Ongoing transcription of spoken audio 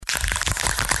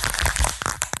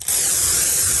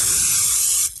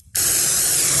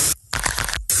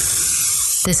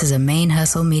This is a Main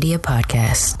Hustle Media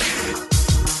podcast.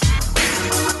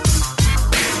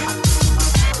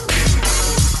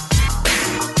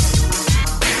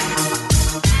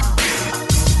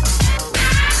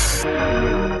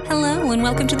 Hello and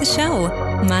welcome to the show.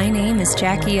 My name is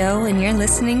Jackie O and you're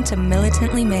listening to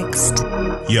Militantly Mixed.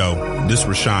 Yo, this is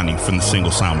Rashani from the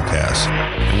Single Simulcast.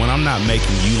 And when I'm not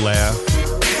making you laugh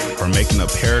or making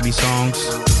up parody songs,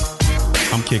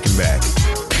 I'm kicking back,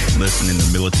 listening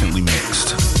to Militantly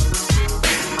Mixed.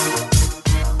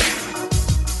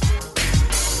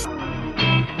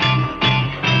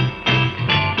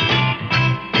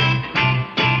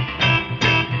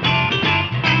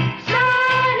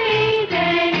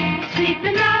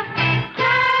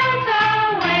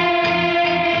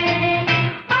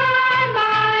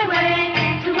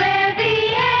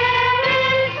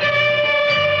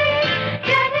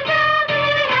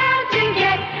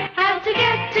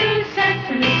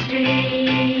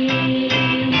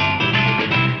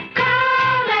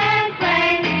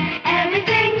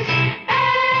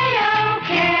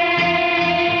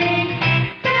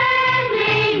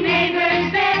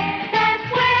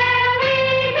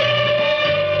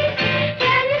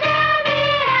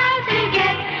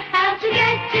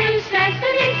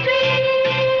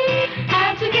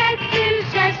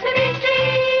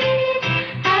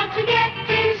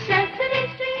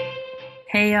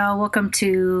 Hey y'all, welcome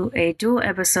to a dual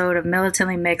episode of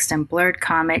Militantly Mixed and Blurred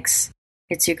Comics.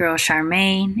 It's your girl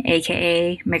Charmaine,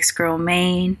 aka Mixed Girl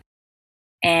Maine,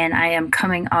 and I am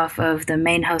coming off of the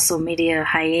Main Hustle Media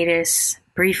hiatus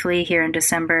briefly here in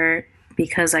December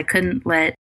because I couldn't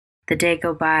let the day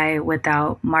go by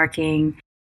without marking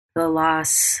the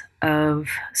loss of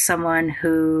someone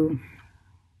who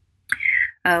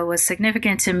was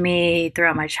significant to me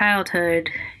throughout my childhood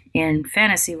in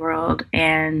fantasy world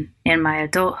and in my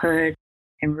adulthood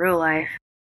in real life.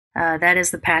 That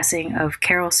is the passing of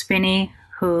Caroll Spinney,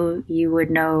 who you would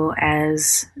know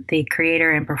as the creator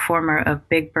and performer of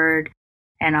Big Bird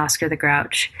and Oscar the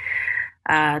Grouch.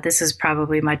 This is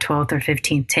probably my 12th or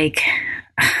 15th take.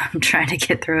 I'm trying to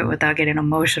get through it without getting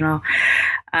emotional.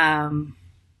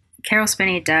 Caroll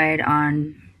Spinney died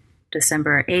on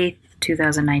December 8th,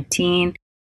 2019.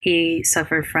 He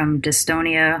suffered from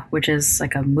dystonia, which is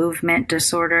like a movement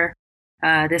disorder.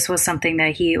 This was something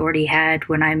that he already had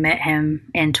when I met him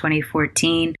in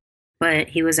 2014, but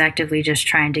he was actively just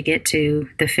trying to get to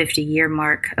the 50-year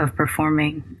mark of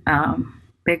performing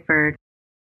Big Bird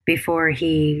before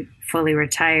he fully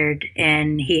retired,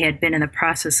 and he had been in the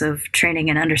process of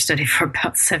training an understudy for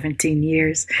about 17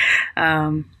 years.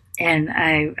 And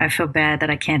I feel bad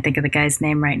that I can't think of the guy's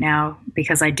name right now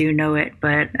because I do know it,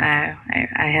 but I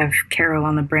have Caroll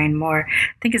on the brain more.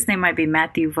 I think his name might be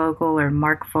Matthew Vogel or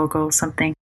Mark Vogel,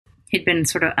 something. He'd been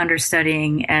sort of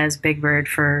understudying as Big Bird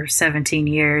for 17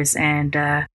 years and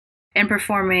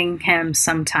performing him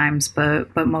sometimes, but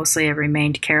mostly it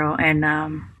remained Caroll.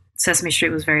 And Sesame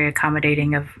Street was very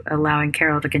accommodating of allowing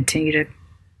Caroll to continue to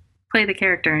play the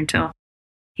character until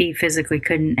he physically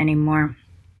couldn't anymore.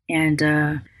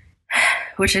 And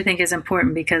which I think is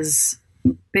important because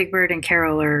Big Bird and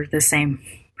Caroll are the same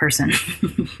person.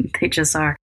 They just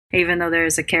are. Even though there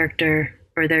is a character,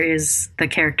 or there is the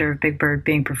character of Big Bird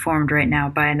being performed right now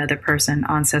by another person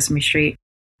on Sesame Street,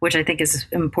 which I think is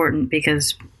important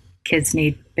because kids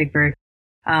need Big Bird.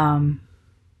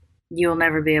 You'll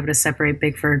never be able to separate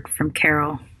Big Bird from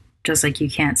Caroll, just like you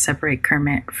can't separate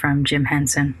Kermit from Jim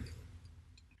Henson.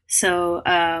 So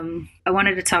I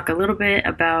wanted to talk a little bit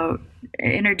about,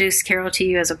 introduce Caroll to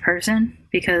you as a person,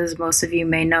 because most of you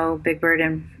may know Big Bird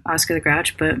and Oscar the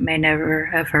Grouch, but may never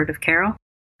have heard of Caroll.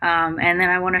 And then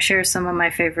I want to share some of my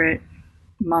favorite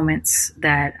moments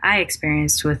that I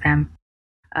experienced with him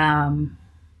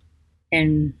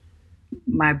in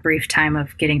my brief time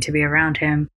of getting to be around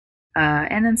him.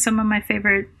 And then some of my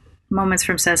favorite moments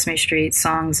from Sesame Street,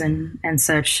 songs and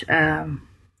such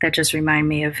that just remind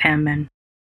me of him and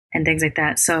things like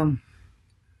that. So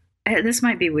this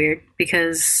might be weird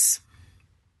because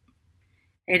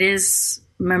it is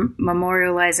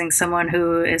memorializing someone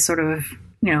who is sort of,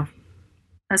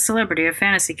 a celebrity, a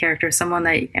fantasy character, someone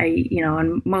that,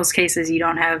 in most cases you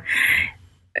don't have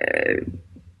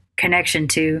connection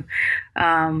to.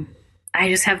 I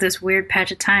just have this weird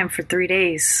patch of time for 3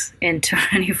 days in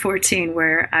 2014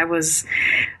 where I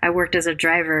worked as a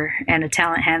driver and a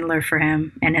talent handler for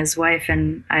him and his wife,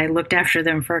 and I looked after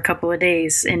them for a couple of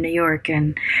days in New York,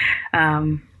 and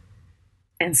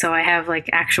so I have like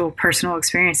actual personal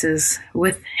experiences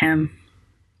with him,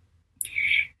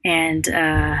 and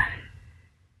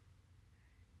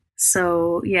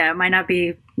So yeah, it might not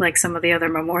be like some of the other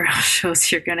memorial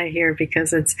shows you're gonna hear,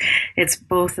 because it's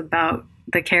both about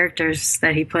the characters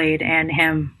that he played and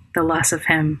him, the loss of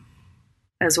him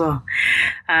as well.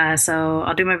 So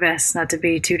I'll do my best not to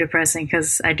be too depressing,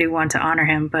 because I do want to honor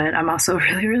him, but I'm also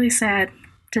really, really sad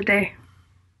today.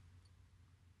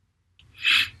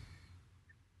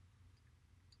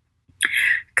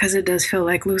 Because it does feel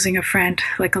like losing a friend,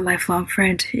 like a lifelong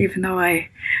friend, even though I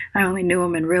only knew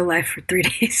him in real life for 3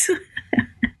 days.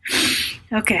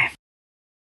 Okay,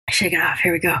 shake it off.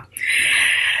 Here we go.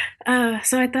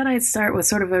 So I thought I'd start with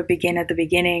sort of a begin at the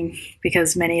beginning,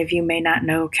 because many of you may not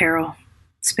know Caroll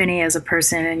Spinney as a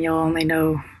person, and you'll only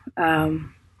know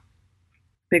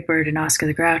Big Bird and Oscar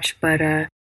the Grouch. But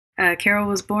Caroll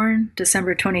was born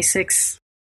December 26,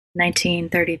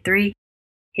 1933.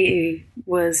 He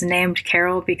was named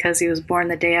Caroll because he was born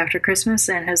the day after Christmas,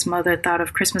 and his mother thought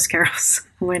of Christmas carols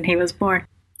when he was born.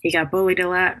 He got bullied a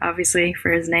lot, obviously,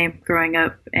 for his name growing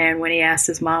up, and when he asked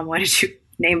his mom, "Why did you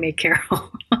name me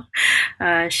Caroll?"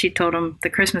 She told him the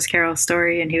Christmas Carol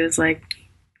story, and he was like,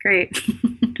 "Great,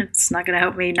 it's not going to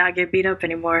help me not get beat up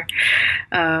anymore."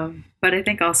 But I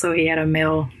think also he had a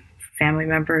male family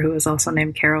member who was also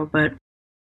named Carol, but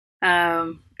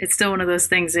it's still one of those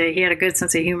things that he had a good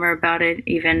sense of humor about it.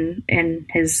 Even in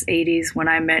his 80s, when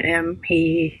I met him,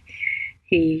 he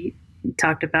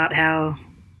talked about how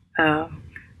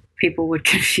people would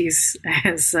confuse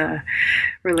his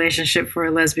relationship for a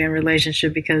lesbian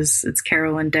relationship because it's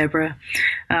Carol and Deborah.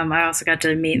 I also got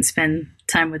to meet and spend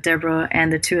time with Deborah,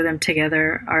 and the two of them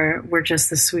together were just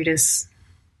the sweetest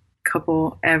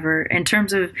couple ever. In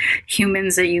terms of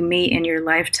humans that you meet in your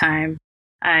lifetime,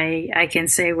 I can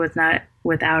say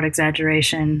without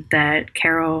exaggeration that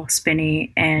Caroll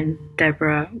Spinney and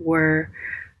Deborah were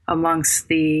amongst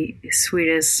the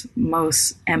sweetest,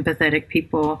 most empathetic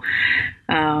people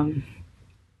that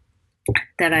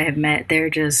I have met. They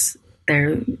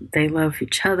love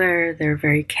each other. They're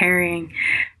very caring.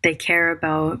 They care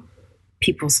about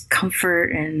people's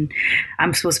comfort, and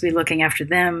I'm supposed to be looking after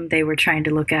them. They were trying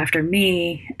to look after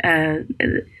me.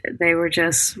 They were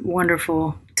just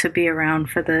wonderful to be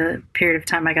around for the period of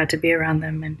time I got to be around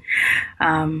them. And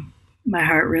my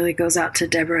heart really goes out to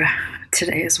Deborah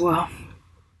today as well,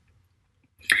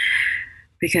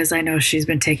 because I know she's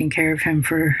been taking care of him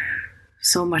for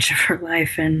so much of her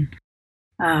life. And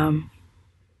I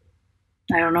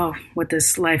don't know what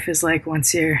this life is like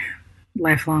once your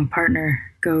lifelong partner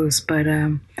goes, but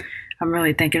I'm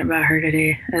really thinking about her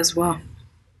today as well.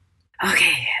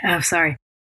 Okay, I'm sorry.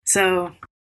 So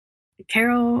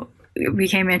Caroll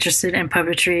became interested in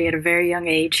puppetry at a very young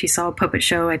age. He saw a puppet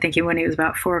show, I think when he was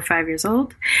about 4 or 5 years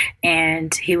old,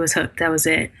 and he was hooked. That was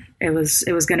it. It was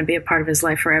going to be a part of his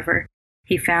life forever.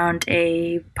 He found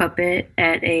a puppet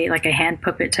at a hand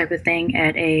puppet type of thing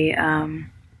at a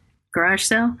garage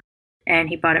sale, and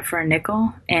he bought it for a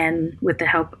nickel. And with the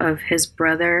help of his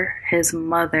brother, his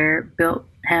mother built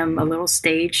him a little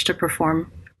stage to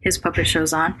perform his puppet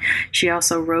shows on. She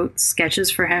also wrote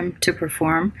sketches for him to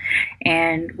perform,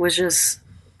 and was just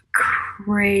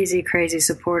crazy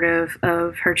supportive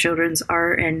of her children's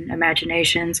art and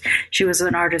imaginations. She was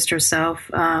an artist herself,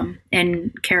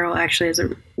 and Caroll actually is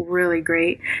a really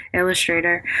great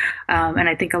illustrator, and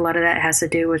I think a lot of that has to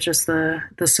do with just the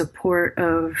support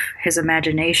of his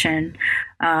imagination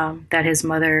that his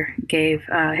mother gave.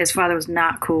 His father was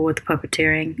not cool with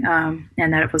puppeteering,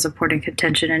 and that it was a point of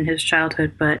contention in his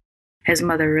childhood, but his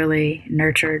mother really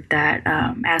nurtured that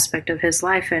aspect of his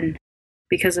life, and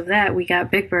because of that, we got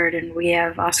Big Bird, and we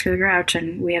have Oscar the Grouch,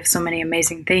 and we have so many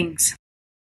amazing things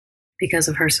because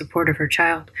of her support of her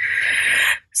child.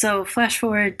 So flash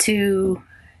forward to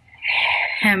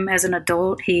him as an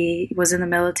adult. He was in the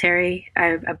military.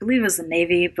 I believe it was the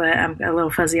Navy, but I'm a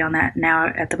little fuzzy on that now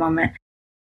at the moment.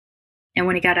 And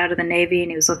when he got out of the Navy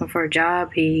and he was looking for a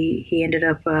job, he ended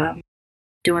up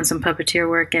doing some puppeteer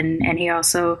work, and he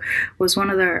also was one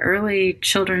of the early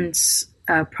children's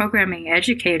programming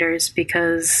educators,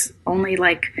 because only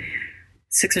like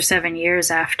 6 or 7 years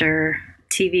after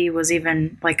TV was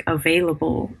even like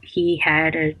available, he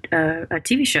had a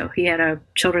TV show. He had a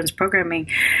children's programming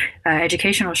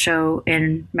educational show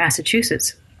in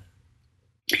Massachusetts,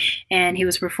 and he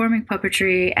was performing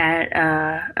puppetry at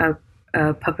a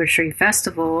puppetry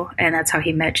festival, and that's how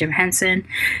he met Jim Henson.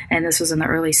 And this was in the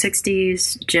early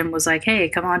 60s. Jim was like, "Hey,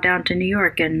 come on down to New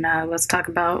York and let's talk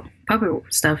about puppet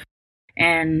stuff."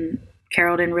 And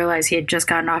Caroll didn't realize he had just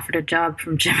gotten offered a job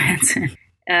from Jim Henson.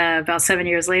 About 7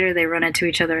 years later, they run into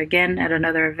each other again at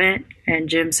another event, and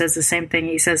Jim says the same thing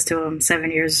he says to him 7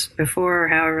 years before, or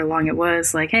however long it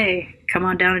was, like, "Hey, come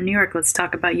on down to New York, let's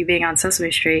talk about you being on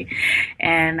Sesame Street."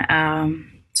 And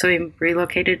so he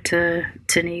relocated to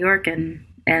New York, and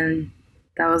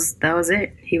that was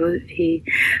it. He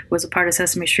was a part of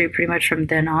Sesame Street pretty much from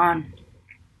then on.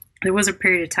 There was a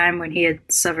period of time when he had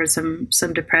suffered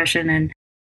some depression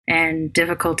and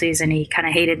difficulties, and he kind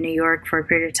of hated New York for a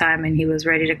period of time, and he was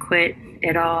ready to quit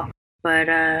it all. But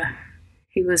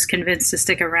he was convinced to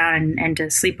stick around and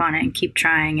to sleep on it and keep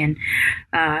trying, and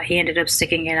he ended up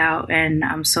sticking it out, and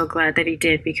I'm so glad that he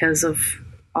did because of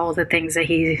all the things that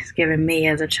he's given me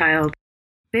as a child.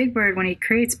 Big Bird, when he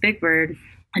creates Big Bird,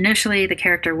 initially the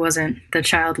character wasn't the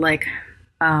childlike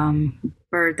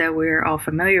bird that we're all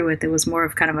familiar with. It was more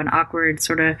of kind of an awkward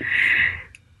sort of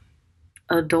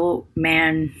adult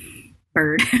man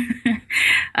bird.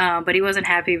 But he wasn't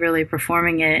happy really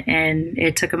performing it, and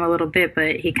it took him a little bit,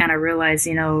 but he kind of realized,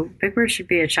 Big Bird should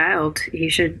be a child. He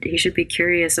should be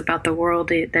curious about the world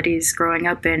that he's growing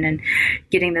up in, and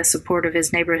getting the support of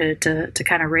his neighborhood to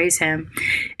kind of raise him.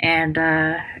 And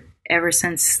ever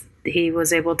since he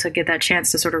was able to get that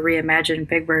chance to sort of reimagine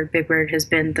Big Bird has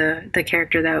been the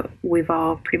character that we've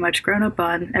all pretty much grown up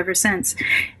on ever since,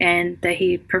 and that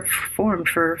he performed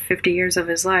for 50 years of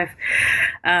his life.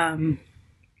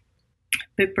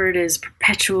 Big Bird is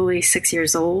perpetually 6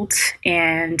 years old,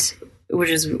 and which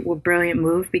is a brilliant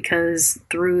move, because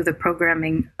through the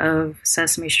programming of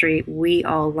Sesame Street, we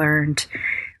all learned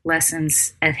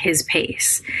lessons at his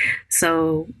pace.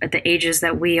 So at the ages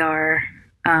that we are,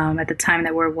 at the time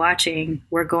that we're watching,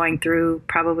 we're going through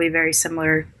probably very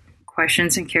similar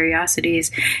questions and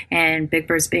curiosities, and Big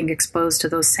Bird's being exposed to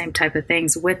those same type of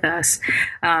things with us.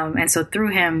 And so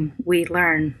through him, we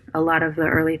learn a lot of the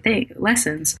early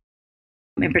lessons.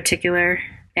 In particular,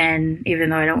 and even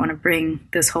though I don't want to bring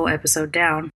this whole episode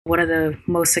down, one of the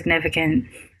most significant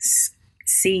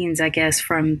scenes, I guess,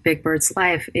 from Big Bird's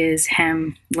life is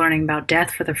him learning about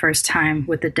death for the first time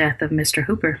with the death of Mr.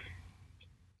 Hooper.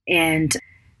 And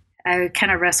I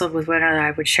kind of wrestled with whether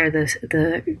I would share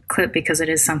the clip, because it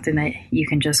is something that you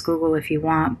can just Google if you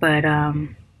want. But I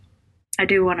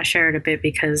do want to share it a bit,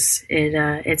 because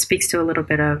it speaks to a little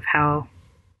bit of how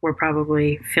we're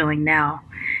probably feeling now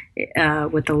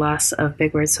with the loss of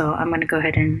Big Bird. So I'm going to go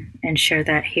ahead and share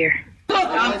that here. Look,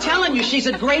 I'm telling you, she's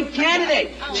a great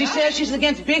candidate. She says she's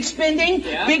against big spending,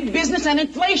 big business, and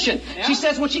inflation. She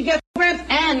says when she gets grants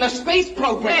and the space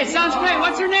program. Hey, sounds great.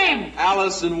 What's her name?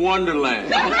 Alice in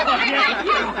Wonderland.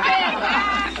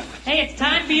 Hey, it's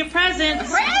time for your presents.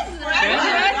 Presents?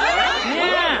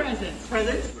 Yeah.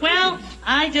 Presents? Well,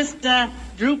 I just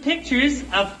drew pictures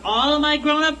of all of my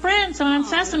grown-up friends on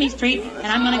Sesame Street, and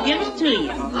I'm going to give them to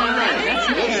you.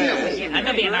 I'm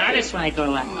going to be an artist when I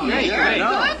grow up. Great.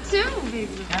 Good, too.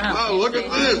 Oh, look at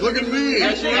this. Look at me.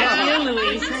 That's you,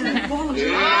 Louise.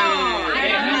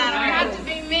 Got to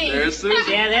be me. There's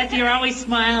Susan. Yeah, that's you're always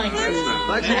smiling, Susan.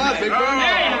 Thanks a lot, Big Bird.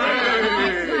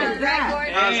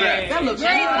 How's that? That looks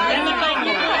That look like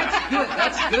you.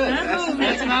 That's good.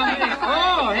 That's not.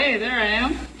 Oh, hey, there I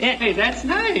am. Yeah. Hey, that's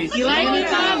nice. You like me,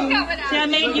 Tom? See, I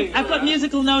made you. I put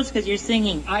musical notes because you're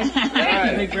singing. Oh, I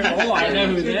know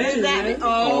who that is.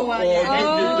 Oh,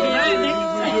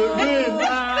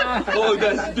 Oh,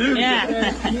 that's good. Yeah.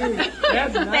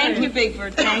 That's nice. Thank you, Big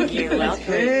Bird. Thank you.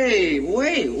 Hey,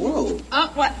 wait, whoa.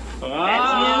 Oh, what?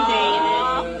 That's you,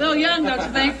 David. Still young, don't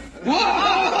you think? Whoa.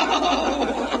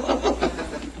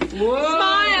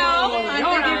 Smile. I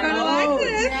think you're going to like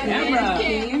this. Camera.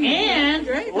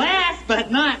 And last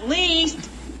but not least,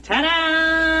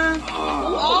 ta-da!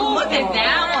 Oh, look at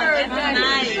that one. That's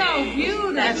nice. So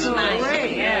beautiful. That's nice.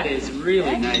 That is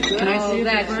really nice. Can I see it?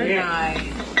 That's nice.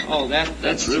 Oh,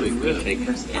 that's really terrific.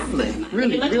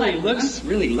 Really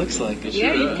looks like it.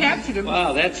 Yeah, you captured him.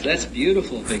 Wow, that's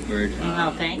beautiful, Big Bird.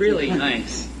 Oh, thank you. Really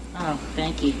nice. Oh,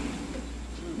 thank you.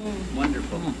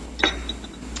 Wonderful.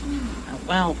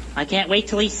 Well, I can't wait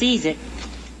till he sees it.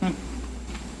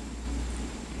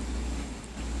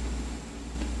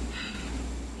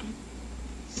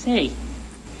 Say,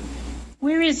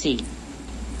 where is he?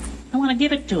 I want to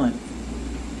give it to him.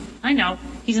 I know,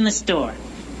 he's in the store.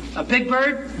 Big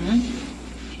Bird? Hmm?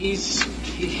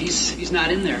 He's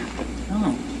not in there.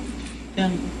 Oh,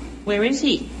 then where is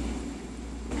he?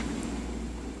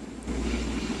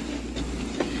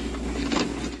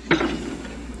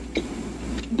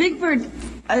 Big Bird,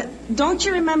 don't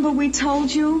you remember we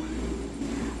told you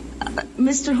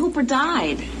Mr. Hooper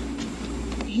died?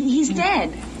 He's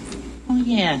dead. Oh,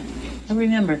 yeah, I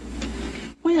remember.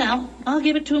 Well, I'll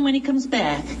give it to him when he comes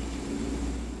back.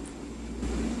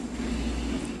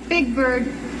 Big Bird,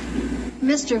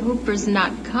 Mr. Hooper's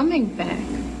not coming back.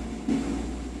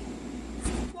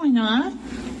 Why not?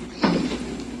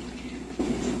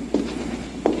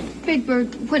 Big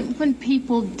Bird, when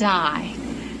people die,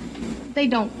 They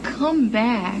don't come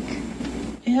back.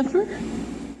 Ever?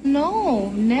 No,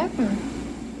 never.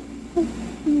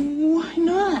 Why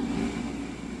not?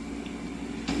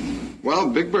 Well,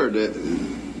 Big Bird,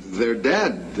 they're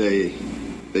dead. They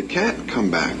can't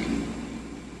come back.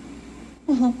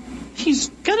 Well, he's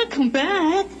gonna come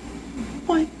back.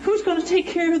 Why, who's gonna take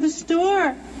care of the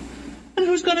store? And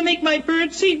who's gonna make my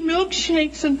birds eat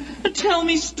milkshakes and tell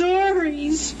me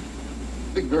stories?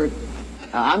 Big Bird,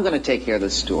 I'm gonna take care of the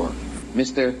store.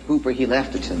 Mr. Hooper, he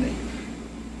left it to me.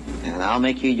 And I'll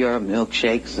make you your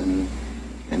milkshakes and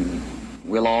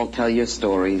we'll all tell you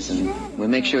stories and we'll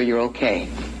make sure you're okay.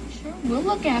 Sure, we'll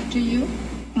look after you.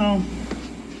 Oh.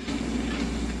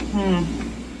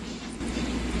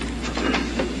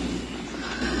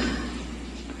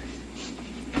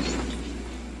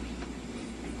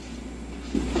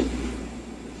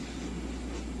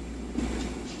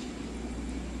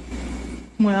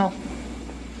 Well,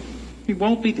 it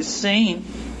won't be the same.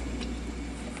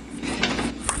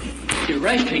 You're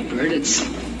right, Big Bird.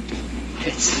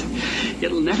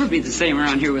 It'll never be the same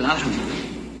around here without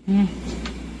him.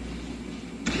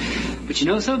 But you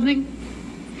know something?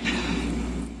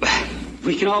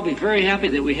 We can all be very happy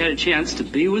that we had a chance to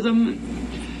be with him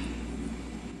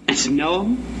and to know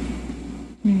him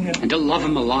and to love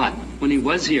him a lot when he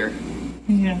was here.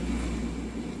 Yeah.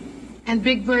 And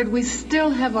Big Bird, we still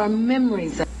have our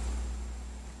memories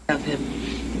of him.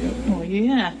 Oh,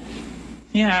 yeah.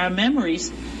 Yeah, our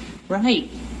memories. Right.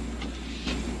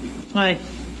 Why,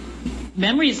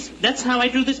 memories, that's how I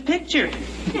drew this picture.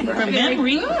 From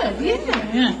memory. Good,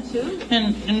 Yeah.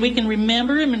 And we can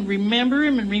remember him and remember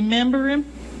him and remember him.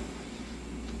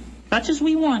 Much as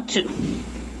we want to.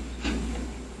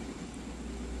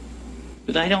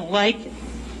 But I don't like it.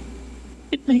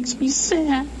 It makes me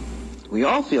sad. We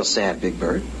all feel sad, Big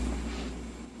Bird.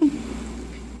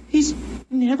 He's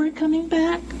never coming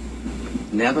back?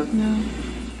 Never? No.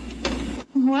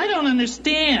 Oh, I don't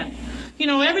understand. You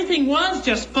know, everything was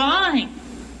just fine.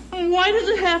 Why does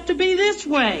it have to be this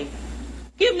way?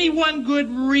 Give me one good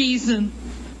reason.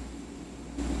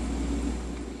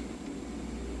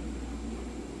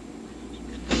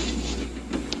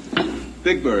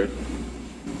 Big Bird,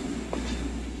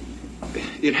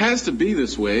 it has to be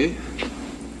this way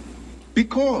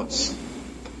because.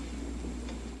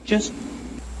 Just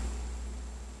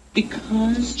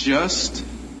because? Just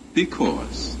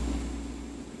because.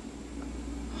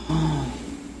 Oh.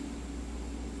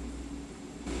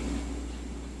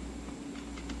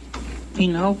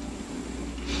 You know,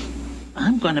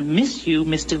 I'm going to miss you,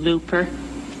 Mr. Looper.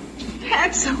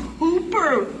 That's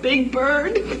Hooper, Big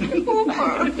Bird.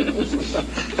 Hooper.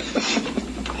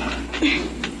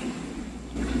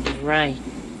 Right.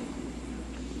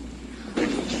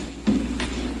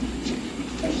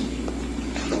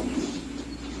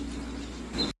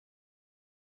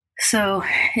 So,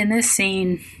 in this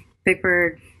scene, Big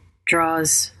Bird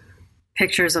draws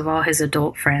pictures of all his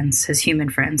adult friends, his human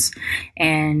friends,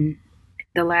 and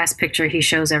the last picture he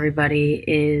shows everybody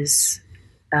is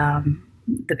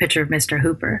the picture of Mr.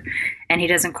 Hooper, and he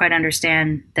doesn't quite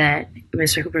understand that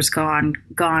Mr. Hooper's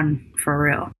gone for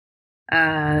real.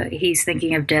 He's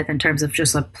thinking of death in terms of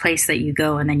just a place that you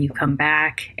go and then you come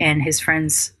back, and his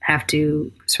friends have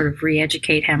to sort of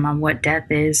re-educate him on what death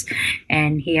is,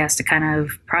 and he has to kind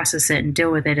of process it and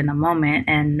deal with it in the moment.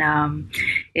 And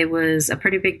it was a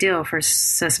pretty big deal for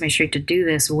Sesame Street to do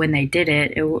this when they did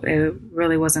it. It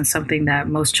really wasn't something that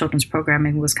most children's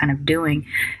programming was kind of doing,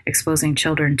 exposing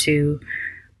children to,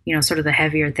 you know, sort of the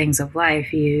heavier things of life.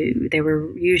 They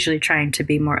were usually trying to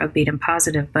be more upbeat and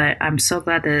positive, but I'm so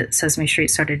glad that Sesame Street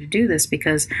started to do this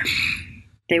because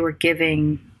they were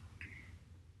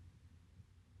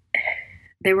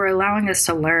allowing us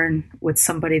to learn with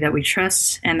somebody that we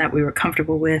trust and that we were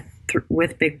comfortable with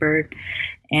Big Bird.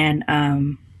 And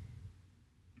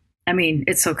I mean,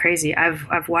 it's so crazy.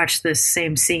 I've watched this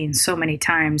same scene so many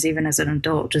times, even as an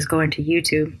adult, just going to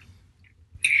YouTube.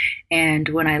 And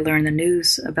when I learned the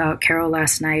news about Carol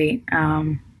last night,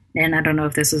 and I don't know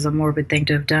if this is a morbid thing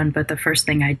to have done, but the first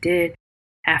thing I did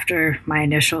after my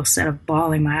initial set of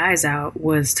bawling my eyes out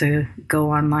was to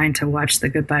go online to watch the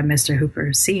Goodbye Mr.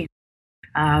 Hooper scene,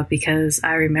 because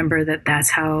I remember that's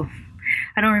how,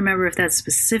 I don't remember if that's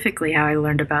specifically how I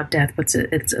learned about death, but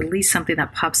it's at least something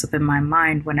that pops up in my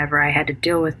mind whenever I had to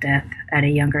deal with death at a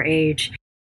younger age,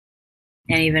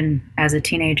 and even as a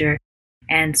teenager.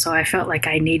 And so I felt like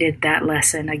I needed that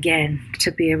lesson again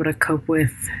to be able to cope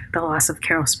with the loss of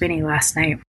Carol Spinney last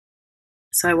night.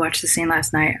 So I watched the scene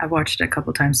last night. I've watched it a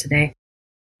couple times today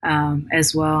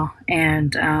as well.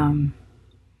 And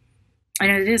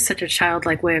it is such a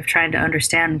childlike way of trying to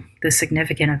understand the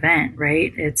significant event,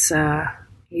 right? It's,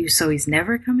 so he's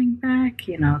never coming back?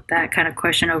 You know, that kind of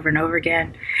question over and over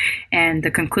again. And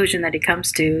the conclusion that he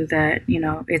comes to that, you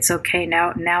know, it's okay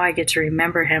now I get to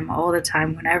remember him all the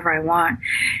time whenever I want.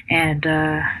 And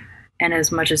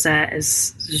as much as that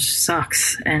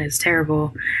sucks and is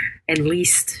terrible, at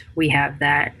least we have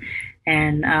that.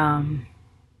 And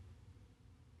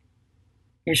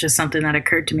it's just something that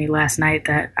occurred to me last night,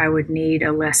 that I would need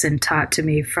a lesson taught to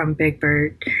me from Big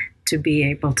Bird to be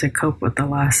able to cope with the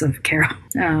loss of Carol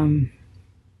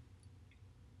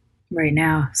right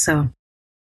now. So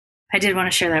I did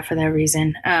want to share that for that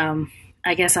reason.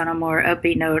 I guess on a more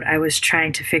upbeat note, I was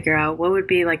trying to figure out what would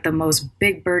be like the most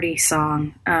Big Birdie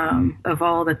song of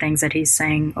all the things that he's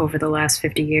sang over the last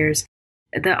 50 years.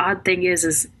 The odd thing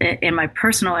is in my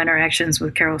personal interactions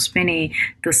with Carol Spinney,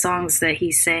 the songs that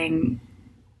he sang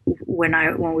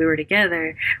when we were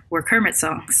together were Kermit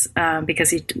songs,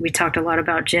 because we talked a lot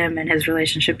about Jim and his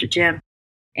relationship to Jim,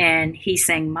 and he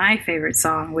sang my favorite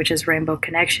song, which is Rainbow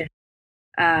Connection,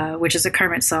 which is a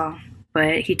Kermit song.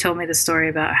 But he told me the story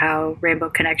about how Rainbow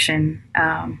Connection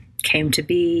came to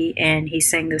be, and he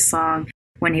sang this song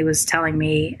when he was telling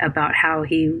me about how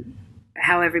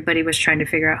everybody was trying to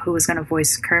figure out who was going to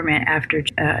voice Kermit after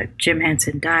Jim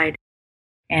Henson died,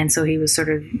 and so he was sort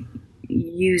of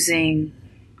using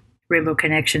Rainbow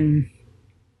Connection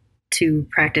to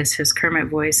practice his Kermit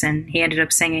voice, and he ended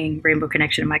up singing Rainbow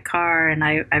Connection in my car, and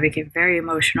I became very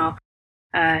emotional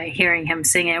hearing him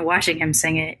sing it, watching him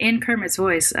sing it in Kermit's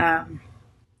voice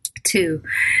too.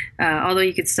 Although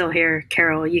you could still hear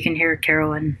Carol, you can hear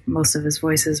Carol in most of his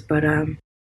voices, but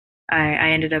I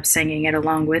ended up singing it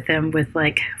along with him with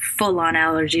like full-on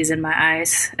allergies in my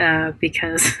eyes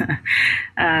because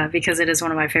it is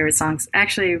one of my favorite songs.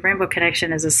 Actually, Rainbow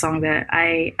Connection is a song that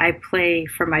I play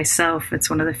for myself. It's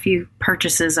one of the few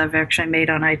purchases I've actually made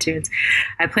on iTunes.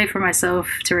 I play for myself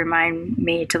to remind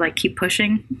me to like keep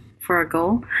pushing for a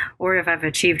goal, or if I've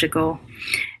achieved a goal.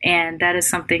 And that is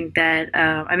something that,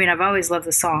 I've always loved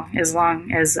the song as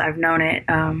long as I've known it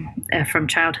from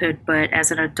childhood. But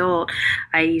as an adult,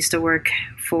 I used to work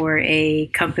for a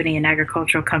company, an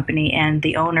agricultural company, and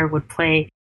the owner would play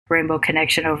Rainbow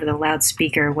Connection over the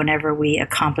loudspeaker whenever we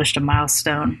accomplished a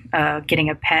milestone, getting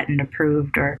a patent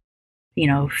approved, or, you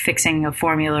know, fixing a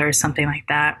formula or something like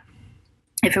that.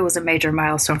 If it was a major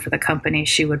milestone for the company,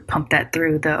 she would pump that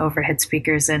through the overhead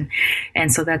speakers. And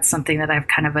so that's something that I've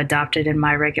kind of adopted in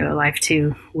my regular life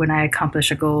too. When I accomplish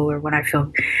a goal, or when I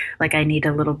feel like I need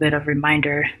a little bit of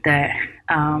reminder that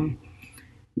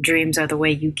dreams are the way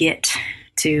you get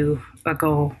to a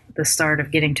goal, the start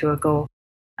of getting to a goal,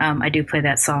 I do play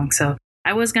that song. So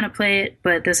I was going to play it,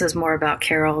 but this is more about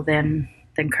Carol than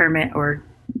Kermit or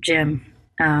Jim.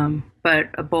 But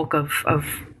a bulk of a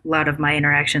lot of my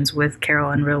interactions with Carol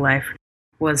in real life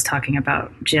was talking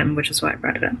about Jim, which is why I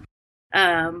brought it up.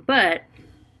 But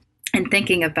in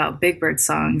thinking about Big Bird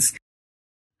songs,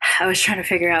 I was trying to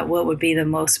figure out what would be the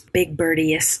most Big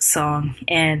Birdiest song.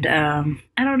 And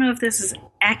I don't know if this is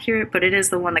accurate, but it is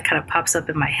the one that kind of pops up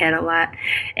in my head a lot.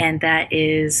 And that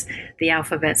is the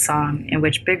Alphabet song, in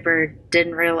which Big Bird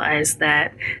didn't realize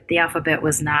that the alphabet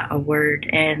was not a word.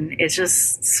 And it's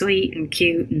just sweet and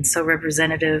cute and so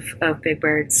representative of Big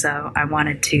Bird. So I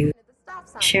wanted to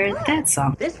share that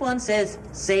song. This one says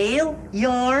sail,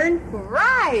 yarn.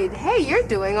 Right. Hey, you're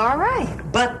doing all right.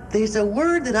 But there's a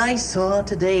word that I saw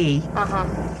today.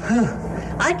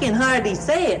 I can hardly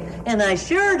say it, and I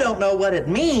sure don't know what it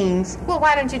means. Well,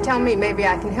 why don't you tell me? Maybe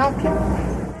I can help you.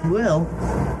 Well,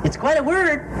 it's quite a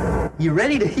word. You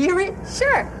ready to hear it?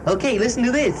 Sure. Okay, listen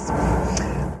to this.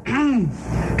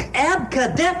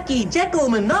 Abkadefki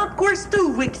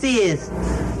Jekyllmanopquerstuvixis.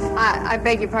 I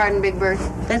beg your pardon, Big Bird.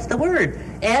 That's the word.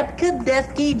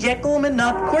 Abkadefki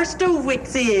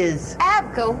Jekyllmanopquerstuvixis.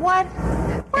 Abka, what?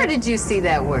 Where did you see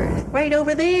that word? Right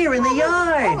over there in the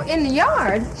yard. Oh, in the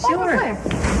yard? Sure.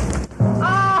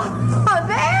 Oh,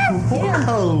 there?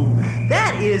 Whoa,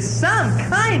 that is some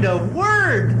kind of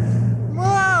word.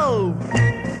 Whoa.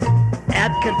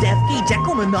 Abkadefki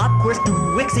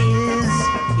Jekyllmanopquerstuvixis.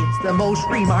 It's the most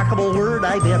remarkable word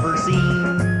I've ever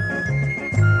seen.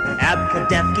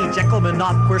 Abkadefki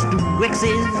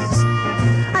Jekyllmanopquerstuvixis.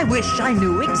 I wish I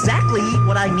knew exactly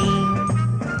what I mean.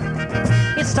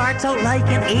 It starts out like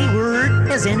an A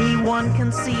word, as anyone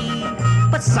can see.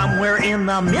 But somewhere in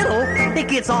the middle, it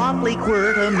gets awfully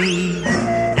queer to me.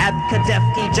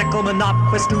 Abkadefki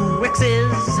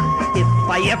Jekyllmanopquerstuvixis. If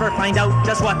I ever find out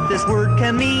just what this word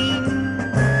can mean,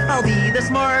 I'll be the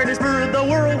smartest bird the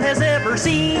world has ever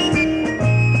seen.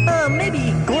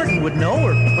 Maybe Gordon would know,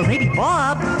 or maybe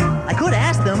Bob. I could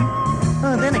ask them.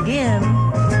 Then again,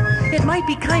 it might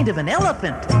be kind of an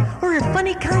elephant, or a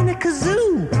funny kind of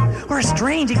kazoo, or a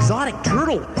strange exotic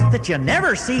turtle that you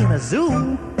never see in a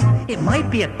zoo. It might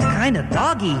be a kind of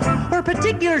doggy, or a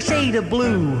particular shade of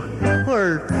blue,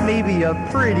 or maybe a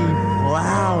pretty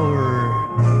flower.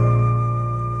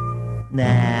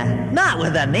 Nah, not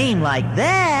with a name like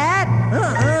that.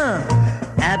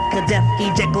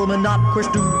 Abkadefki, Jekyll, Monopquist,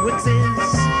 It's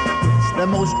the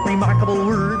most remarkable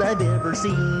word I've ever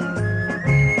seen.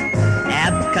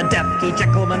 Abkadefki,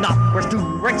 Jekyll, Monopquist,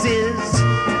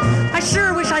 I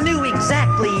sure wish I knew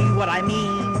exactly what I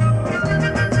mean.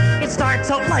 It starts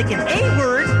out like an A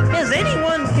word, as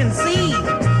anyone can see,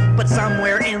 but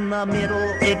somewhere in the middle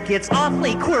it gets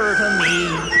awfully queer to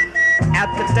me.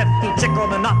 Abkadefki, Jekyll,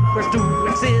 Monopquist,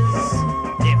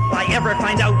 If I ever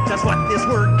find out just what this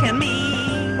word can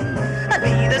mean, I'd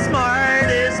be the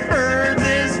smartest bird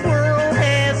this world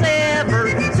has ever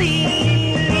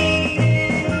seen.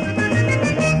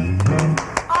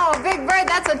 Oh, Big Bird,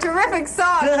 that's a terrific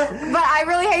song. But I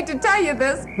really hate to tell you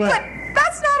this, but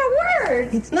that's not a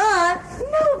word. It's not?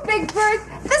 No, Big Bird,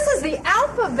 this is the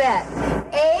alphabet.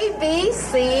 A, B,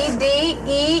 C, D,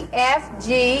 E, F,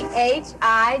 G, H,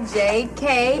 I, J,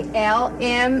 K, L,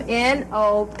 M, N,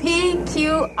 O, P,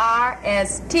 Q, R,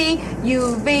 S, T,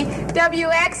 U, V, W,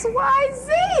 X, Y,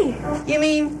 Z. You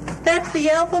mean that's the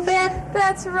alphabet?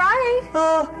 That's right.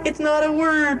 Oh, it's not a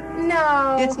word.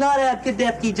 No. It's not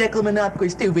Abkadefki, Jekyll,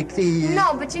 Monopquist,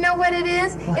 No, but you know what it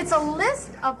is? It's a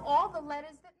list of all the letters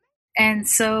that... And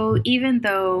so even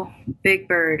though Big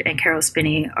Bird and Carol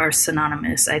Spinney are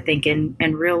synonymous, I think in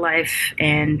real life,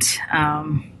 and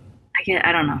I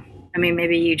don't know. I mean,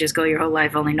 maybe you just go your whole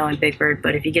life only knowing Big Bird,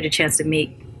 but if you get a chance to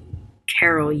meet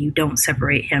Carol, you don't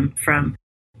separate him from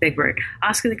Big Bird.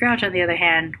 Oscar the Grouch, on the other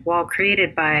hand, while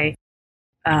created by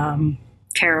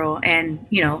Carol and,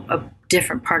 a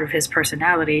different part of his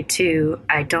personality too,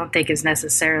 I don't think is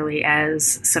necessarily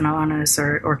as synonymous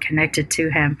or connected to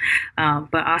him.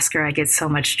 But Oscar, I get so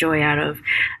much joy out of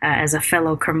as a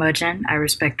fellow curmudgeon. I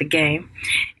respect the game,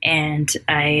 and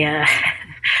I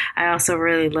also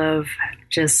really love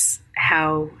just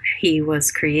how he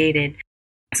was created.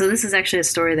 So this is actually a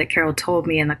story that Carol told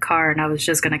me in the car, and I was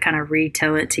just going to kind of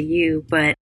retell it to you,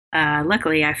 but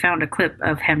luckily I found a clip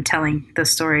of him telling the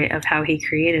story of how he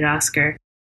created Oscar.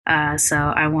 So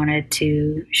I wanted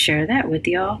to share that with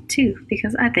y'all too,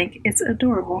 because I think it's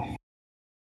adorable.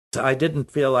 I didn't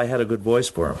feel I had a good voice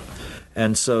for him.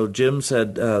 And so Jim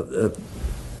said, Don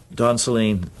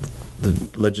Saleen, the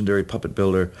legendary puppet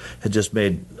builder, had just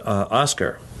made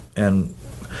Oscar. And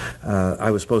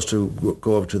I was supposed to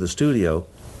go over to the studio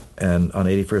and on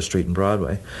 81st Street and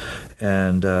Broadway.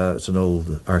 And it's an old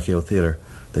RKO theater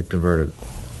they converted.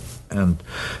 And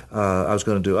I was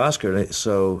going to do Oscar.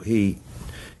 So he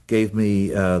gave me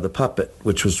the puppet,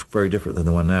 which was very different than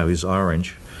the one now. He's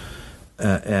orange.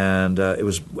 And it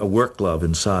was a work glove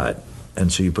inside.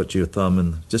 And so you put your thumb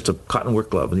in, just a cotton work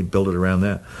glove, and he built it around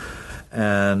that.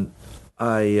 And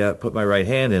I put my right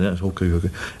hand in it. Okay.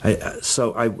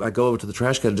 So I go over to the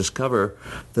trash can and discover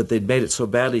that they'd made it so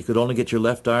badly you could only get your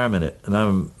left arm in it.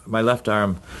 And my left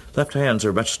hands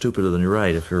are much stupider than your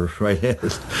right if you're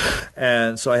right-handed.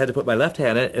 And so I had to put my left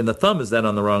hand in it, and the thumb is then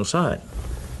on the wrong side.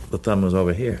 The thumb was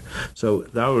over here. So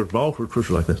now it's all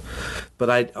crucial like this.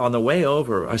 But on the way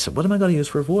over, I said, what am I going to use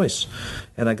for a voice?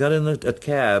 And I got in a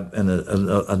cab, and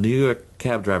a New York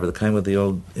cab driver, the kind with the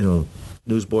old,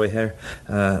 newsboy hair,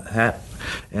 hat,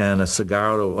 and a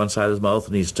cigar to one side of his mouth,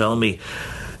 and he's telling me,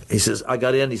 he says, I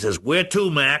got in, he says, where to,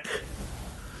 Mac?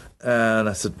 And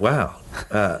I said, wow.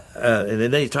 And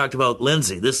then he talked about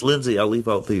Lindsay. This Lindsay, I'll leave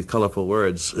out the colorful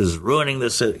words, is ruining the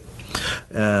city.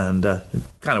 And it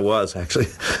kind of was, actually.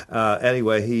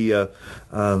 Anyway, he went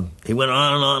on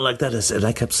and on like that.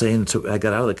 I kept saying, I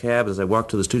got out of the cab, as I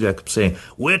walked to the studio, I kept saying,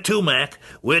 where to, Mac?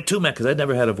 Where to, Mac? Because I'd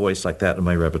never had a voice like that in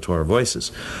my repertoire of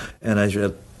voices. And I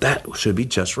said, that should be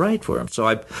just right for him. So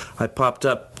I popped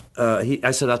up.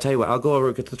 I said, I'll tell you what, I'll go over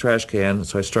and get the trash can.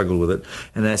 So I struggled with it.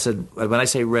 And I said, when I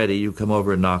say ready, you come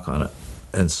over and knock on it.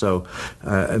 And so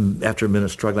after a minute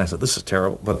of struggling, I said, this is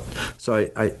terrible. But so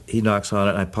he knocks on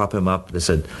it, and I pop him up, and I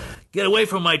said, get away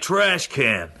from my trash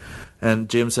can. And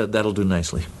Jim said, that'll do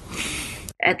nicely.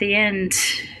 At the end,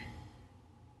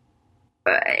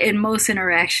 in most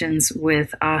interactions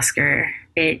with Oscar,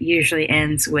 it usually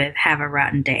ends with have a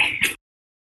rotten day.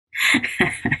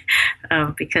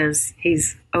 Because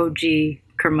he's OG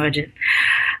curmudgeon.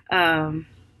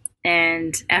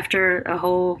 And after a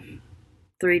whole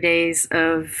 3 days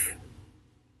of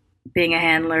being a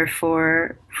handler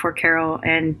for Carol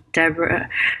and Deborah,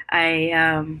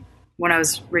 when I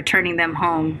was returning them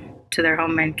home to their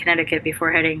home in Connecticut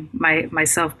before heading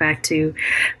myself back to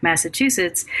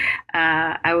Massachusetts,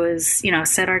 I was,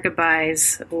 said our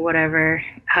goodbyes, whatever,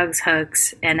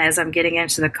 hugs. And as I'm getting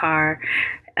into the car,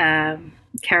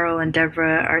 Carol and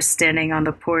Deborah are standing on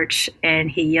the porch, and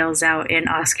he yells out in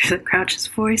Oscar the Grouch's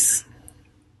voice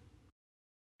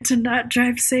to not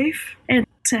drive safe and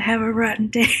to have a rotten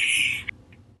day.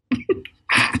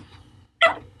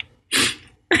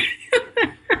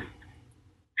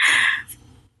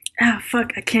 Oh,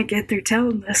 fuck, I can't get through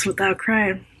telling this without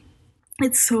crying.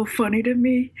 It's so funny to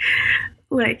me.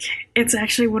 Like, it's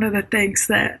actually one of the things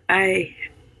that I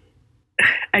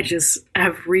just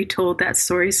have retold that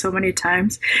story so many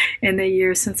times in the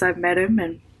years since I've met him.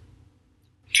 And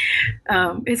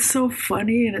it's so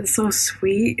funny and it's so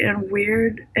sweet and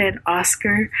weird. And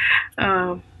Oscar,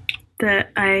 that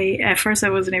at first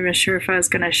I wasn't even sure if I was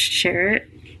going to share it.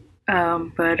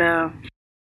 But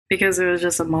because it was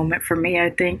just a moment for me, I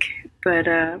think. But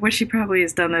which he probably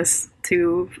has done this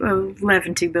to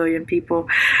 2 billion people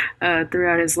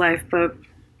throughout his life. But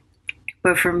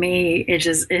for me,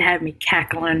 it had me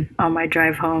cackling on my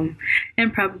drive home,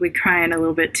 and probably crying a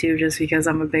little bit too, just because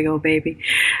I'm a big old baby,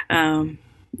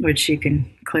 which you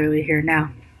can clearly hear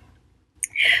now.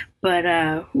 But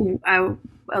a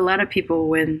lot of people,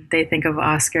 when they think of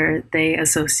Oscar, they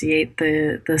associate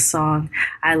the song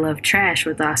I Love Trash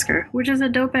with Oscar, which is a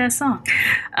dope-ass song.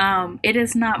 It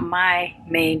is not my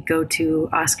main go-to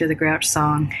Oscar the Grouch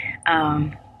song,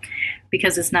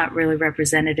 because it's not really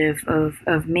representative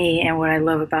of me. And what I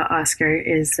love about Oscar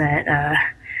is that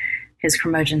his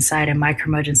curmudgeon side and my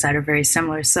curmudgeon side are very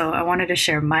similar. So I wanted to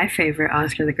share my favorite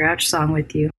Oscar the Grouch song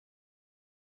with you.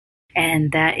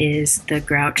 And that is the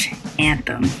Grouch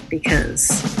Anthem, because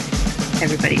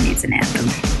everybody needs an anthem.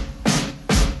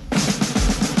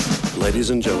 Ladies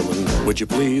and gentlemen, would you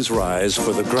please rise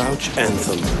for the Grouch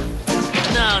Anthem?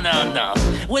 No.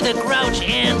 With a Grouch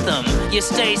Anthem, you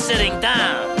stay sitting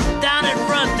down in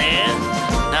front there.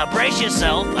 Now brace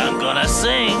yourself, I'm gonna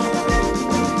sing.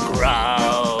 Grouches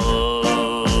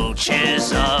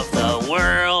of the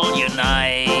world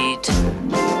unite.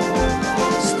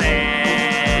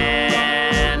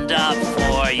 Stand up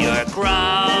for your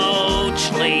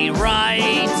grouchly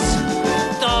rights.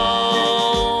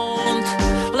 Don't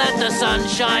let the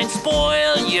sunshine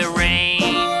spoil your rain.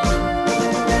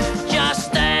 Just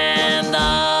stand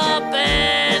up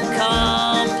and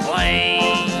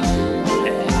complain.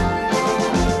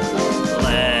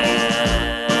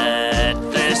 Let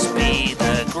this be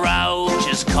the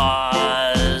Grouch's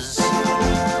cause.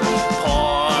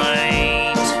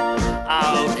 Point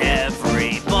out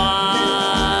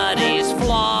everybody's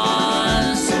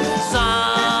flaws.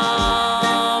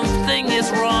 Something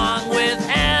is wrong with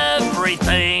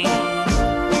everything,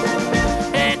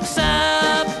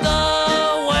 except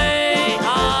the way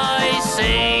I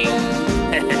sing.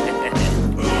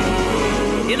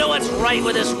 You know what's right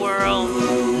with this world?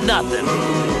 Nothing.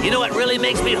 You know what really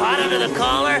makes me hot under the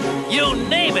collar? You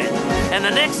name it. And the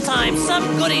next time some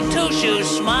goody two-shoes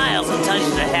smiles and tells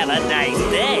you to have a nice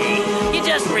day, you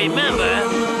just remember,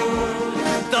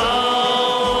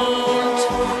 don't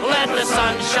let the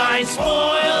sunshine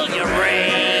spoil your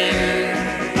rain.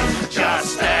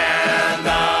 Just stand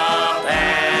up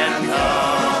and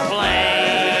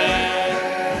complain.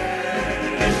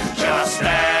 Just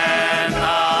stand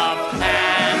up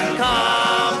and complain.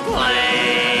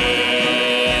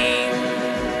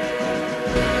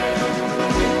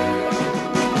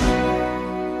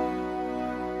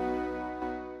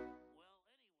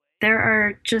 There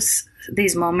are just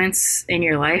these moments in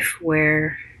your life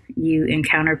where you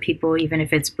encounter people, even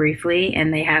if it's briefly,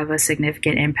 and they have a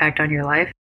significant impact on your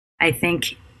life. I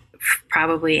think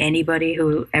probably anybody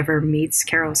who ever meets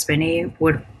Caroll Spinney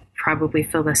would probably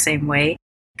feel the same way,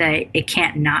 that it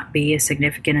can't not be a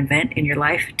significant event in your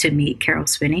life to meet Caroll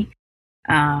Spinney.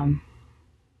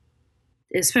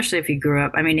 Especially if you grew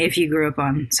up, if you grew up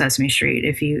on Sesame Street,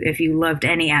 if you loved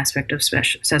any aspect of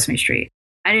Sesame Street.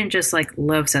 I didn't just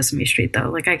love Sesame Street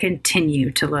though. I continue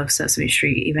to love Sesame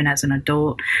Street even as an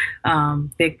adult.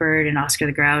 Big Bird and Oscar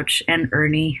the Grouch and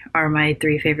Ernie are my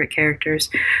 3 favorite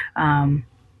characters. And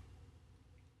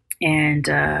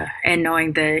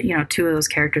knowing that, 2 of those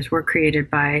characters were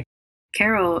created by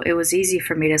Carol, it was easy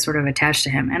for me to sort of attach to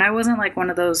him. And I wasn't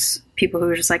one of those people who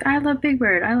were just I love Big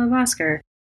Bird, I love Oscar.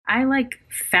 I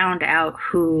found out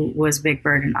who was Big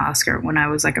Bird and Oscar when I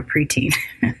was a preteen.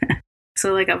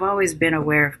 So I've always been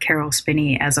aware of Caroll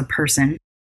Spinney as a person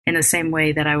in the same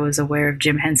way that I was aware of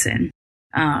Jim Henson.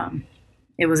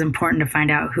 It was important to find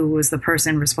out who was the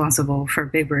person responsible for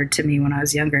Big Bird to me when I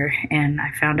was younger. And I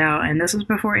found out, and this was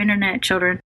before internet,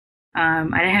 children. I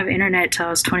didn't have internet till I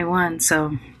was 21.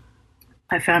 So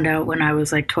I found out when I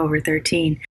was like 12 or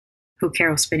 13 who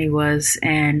Carol Spinney was.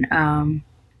 And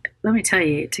let me tell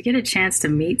you, to get a chance to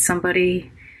meet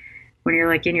somebody when you're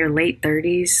like in your late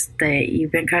 30s that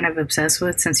you've been kind of obsessed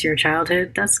with since your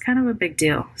childhood, that's kind of a big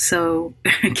deal. So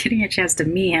getting a chance to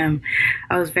meet him,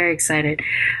 I was very excited.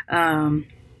 How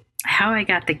I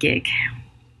got the gig.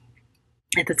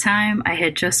 At the time, I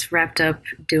had just wrapped up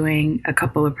doing a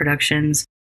couple of productions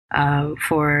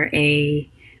for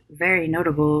a very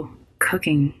notable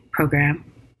cooking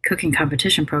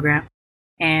competition program,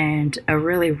 and a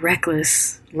really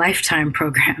reckless Lifetime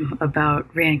program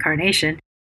about reincarnation.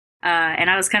 And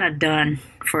I was kind of done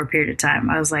for a period of time.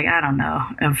 I was like, I don't know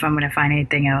if I'm going to find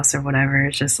anything else or whatever.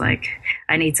 It's just like,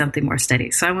 I need something more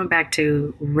steady. So I went back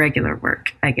to regular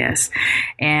work, I guess.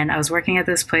 And I was working at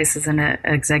this place as an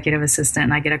executive assistant.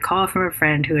 And I get a call from a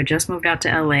friend who had just moved out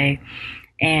to LA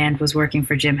and was working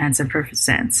for Jim Henson Perfect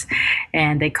Sense.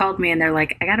 And they called me and they're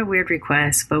like, I got a weird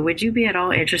request, but would you be at all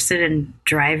interested in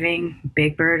driving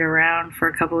Big Bird around for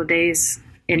a couple of days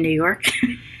in New York?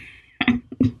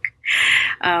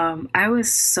 I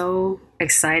was so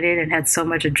excited and had so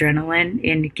much adrenaline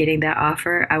in getting that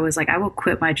offer. I was like, I will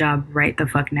quit my job right the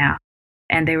fuck now.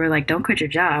 And they were like, don't quit your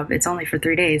job. It's only for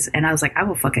 3 days. And I was like, I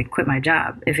will fucking quit my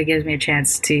job if it gives me a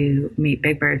chance to meet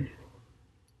Big Bird.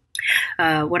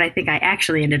 What I think I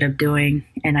actually ended up doing,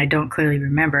 and I don't clearly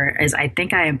remember, is I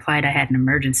think I implied I had an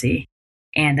emergency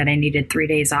and that I needed 3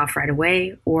 days off right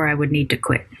away or I would need to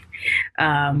quit.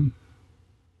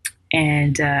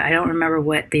 And I don't remember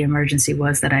what the emergency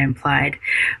was that I implied,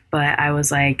 but I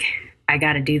was like, I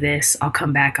got to do this. I'll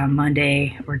come back on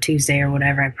Monday or Tuesday or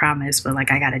whatever, I promise, but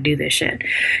like, I got to do this shit.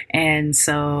 And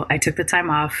so I took the time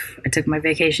off. I took my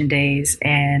vacation days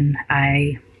and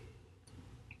I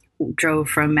drove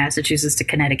from Massachusetts to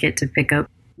Connecticut to pick up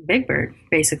Big Bird,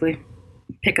 basically.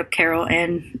 Pick up Carol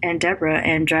and Deborah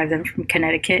and drive them from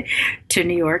Connecticut to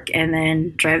New York and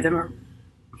then drive them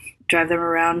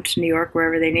around New York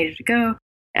wherever they needed to go,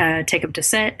 take them to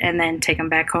set, and then take them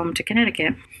back home to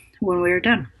Connecticut when we were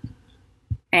done.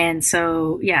 And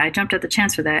so, yeah, I jumped at the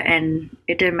chance for that, and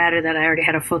it didn't matter that I already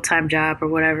had a full-time job or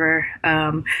whatever.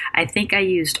 I think I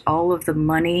used all of the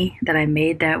money that I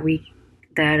made that week,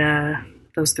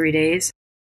 those 3 days.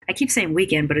 I keep saying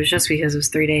weekend, but it's just because it was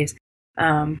 3 days.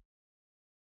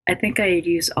 I think I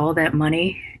used all that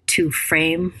money to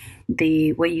frame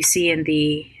what you see in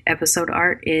the episode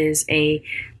art is an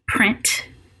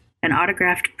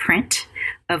autographed print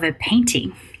of a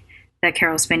painting that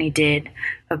Carol Spinney did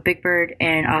of Big Bird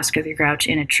and Oscar the Grouch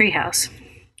in a treehouse.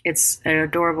 It's an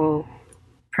adorable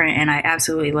print and I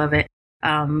absolutely love it.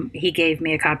 He gave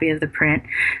me a copy of the print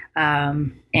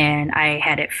and I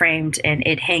had it framed and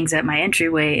it hangs at my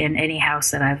entryway in any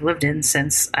house that I've lived in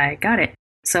since I got it.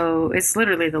 So it's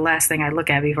literally the last thing I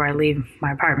look at before I leave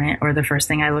my apartment or the first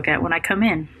thing I look at when I come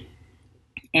in.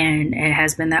 And it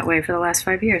has been that way for the last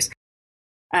 5 years.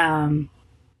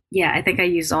 Yeah, I think I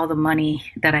used all the money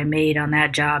that I made on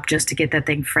that job just to get that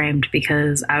thing framed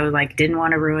because I didn't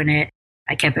want to ruin it.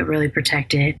 I kept it really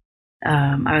protected.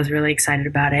 I was really excited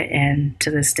about it. And to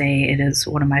this day, it is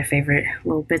one of my favorite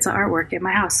little bits of artwork in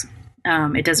my house.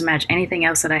 It doesn't match anything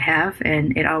else that I have.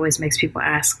 And it always makes people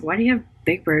ask, why do you have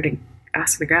Big Bird and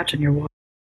Oscar the Grouch on your wall?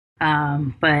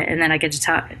 And then I get to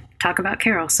talk about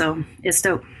Carol. So it's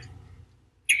dope.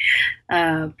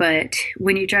 But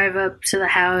when you drive up to the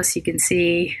house, you can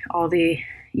see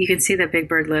that Big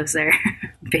Bird lives there.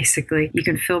 Basically, you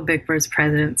can feel Big Bird's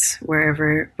presence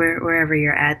wherever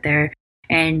you're at there.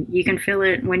 And you can feel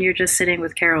it when you're just sitting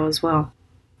with Carol as well.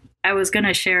 I was going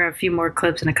to share a few more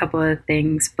clips and a couple of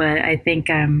things, but I think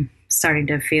I'm starting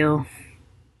to feel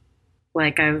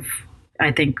like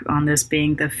I think on this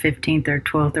being the 15th or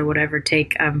 12th or whatever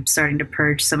take, I'm starting to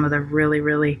purge some of the really,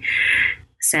 really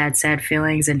sad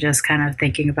feelings and just kind of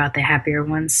thinking about the happier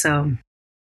ones. So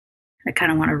I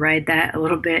kind of want to ride that a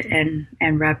little bit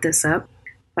and wrap this up.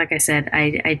 Like I said,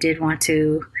 I did want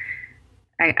to,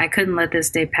 I couldn't let this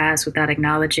day pass without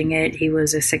acknowledging it. He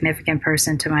was a significant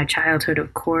person to my childhood,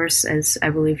 of course, as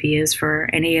I believe he is for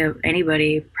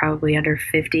anybody probably under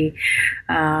 50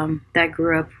 that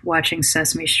grew up watching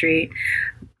Sesame Street,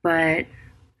 but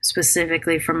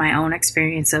specifically from my own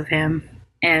experience of him,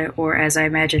 or as I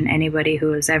imagine anybody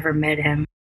who has ever met him,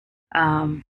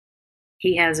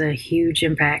 he has a huge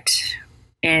impact.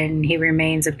 And he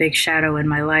remains a big shadow in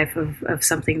my life of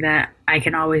something that I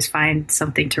can always find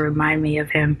something to remind me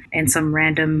of him in some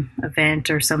random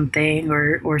event or something,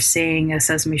 or seeing a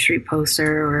Sesame Street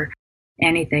poster or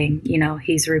anything. You know,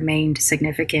 he's remained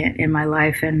significant in my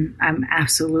life, and I'm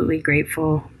absolutely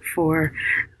grateful for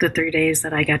the 3 days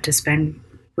that I got to spend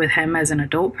with him as an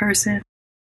adult person.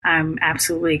 I'm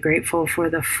absolutely grateful for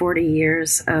the 40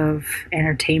 years of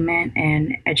entertainment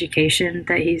and education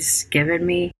that he's given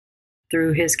me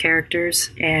through his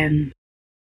characters. And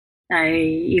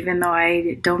even though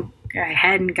I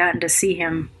hadn't gotten to see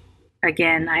him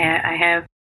again, I have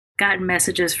gotten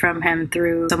messages from him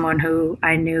through someone who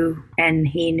I knew and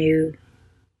he knew,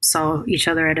 saw each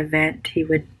other at an event.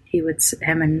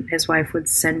 Him and his wife would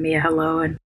send me a hello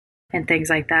and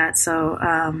things like that.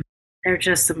 So, they're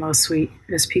just the most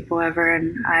sweetest people ever.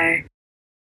 And I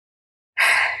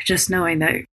just knowing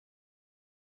that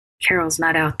Carol's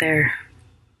not out there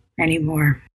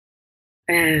anymore.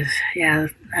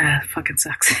 Fucking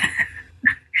sucks.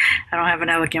 I don't have an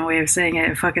elegant way of saying it.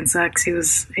 It fucking sucks. He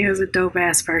was a dope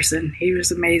ass person. He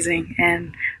was amazing.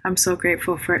 And I'm so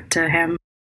grateful to him.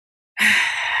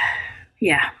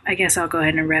 Yeah, I guess I'll go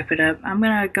ahead and wrap it up. I'm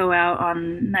going to go out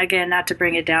on, again, not to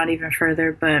bring it down even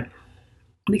further, but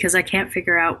because I can't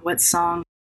figure out what song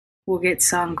will get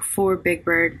sung for Big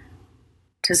Bird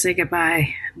to say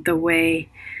goodbye the way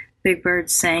Big Bird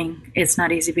sang It's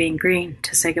Not Easy Being Green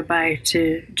to say goodbye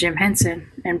to Jim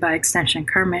Henson and by extension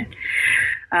Kermit.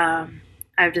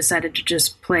 I've decided to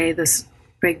just play this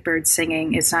Big Bird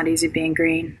singing It's Not Easy Being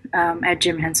Green at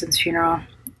Jim Henson's funeral.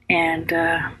 And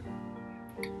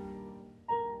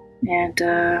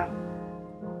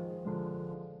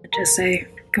just say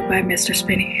goodbye, Mr.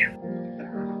 Spinney.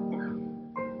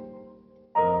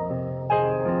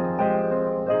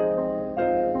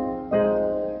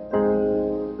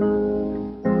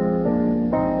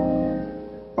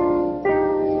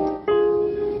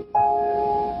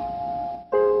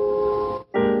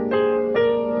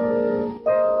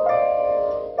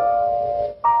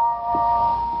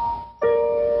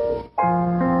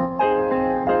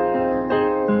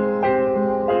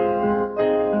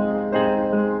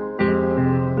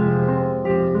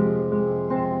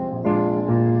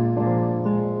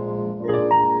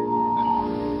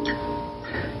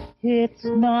 It's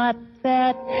not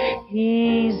that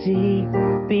easy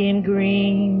being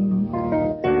green,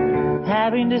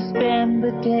 having to spend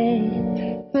the day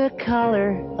the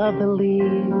color of the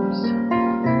leaves,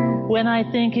 when I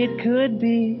think it could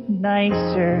be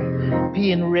nicer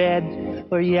being red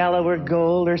or yellow or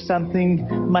gold or something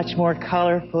much more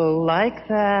colorful like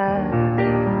that.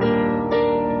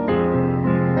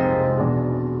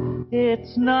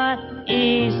 It's not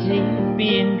easy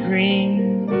being green.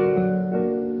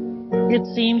 It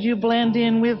seems you blend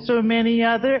in with so many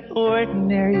other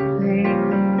ordinary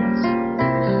things,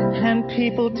 and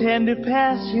people tend to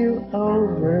pass you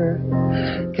over,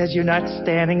 'cause you're not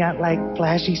standing out like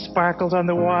flashy sparkles on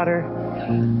the water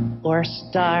or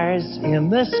stars in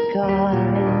the sky.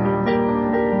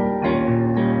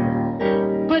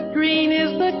 But green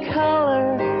is the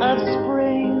color of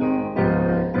spring,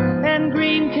 and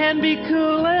green can be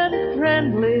cool and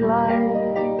friendly like.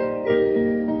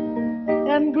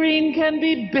 And green can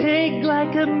be big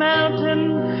like a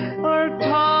mountain, or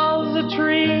tall as a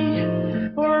tree,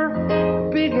 or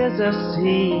big as a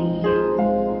sea.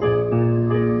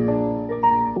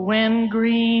 When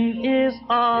green is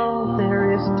all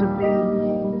there is to be,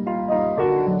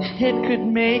 it could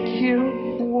make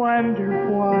you wonder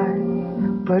why.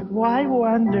 But why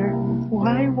wonder?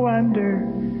 Why wonder?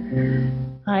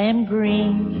 I am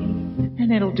green,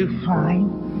 and it'll do fine.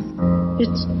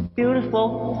 It's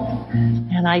beautiful,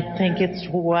 and I think it's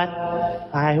what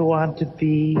I want to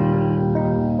be.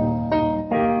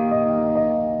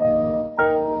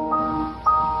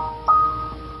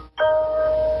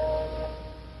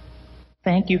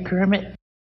 Thank you, Kermit.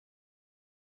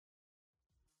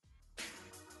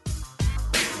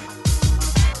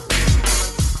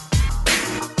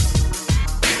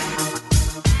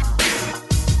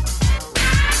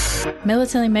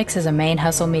 Militantly Mixed is a Main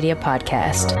Hustle Media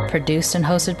podcast, produced and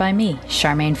hosted by me,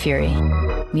 Charmaine Fury.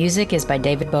 Music is by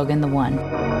David Bogan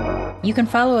I. You can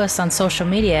follow us on social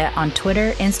media on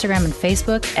Twitter, Instagram, and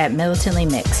Facebook at Militantly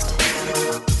Mixed.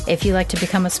 If you'd like to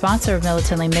become a sponsor of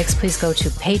Militantly Mixed, please go to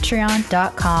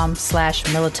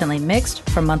patreon.com/militantlymixed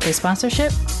for monthly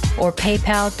sponsorship, or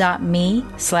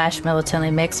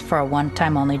paypal.me/militantlymixed for a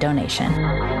one-time only donation.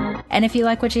 And if you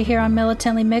like what you hear on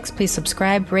Militantly Mixed, please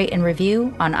subscribe, rate, and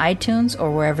review on iTunes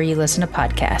or wherever you listen to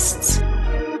podcasts.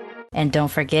 And don't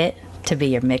forget to be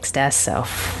your mixed-ass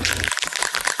self.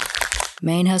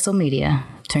 Main Hustle Media.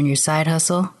 Turn your side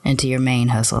hustle into your main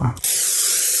hustle.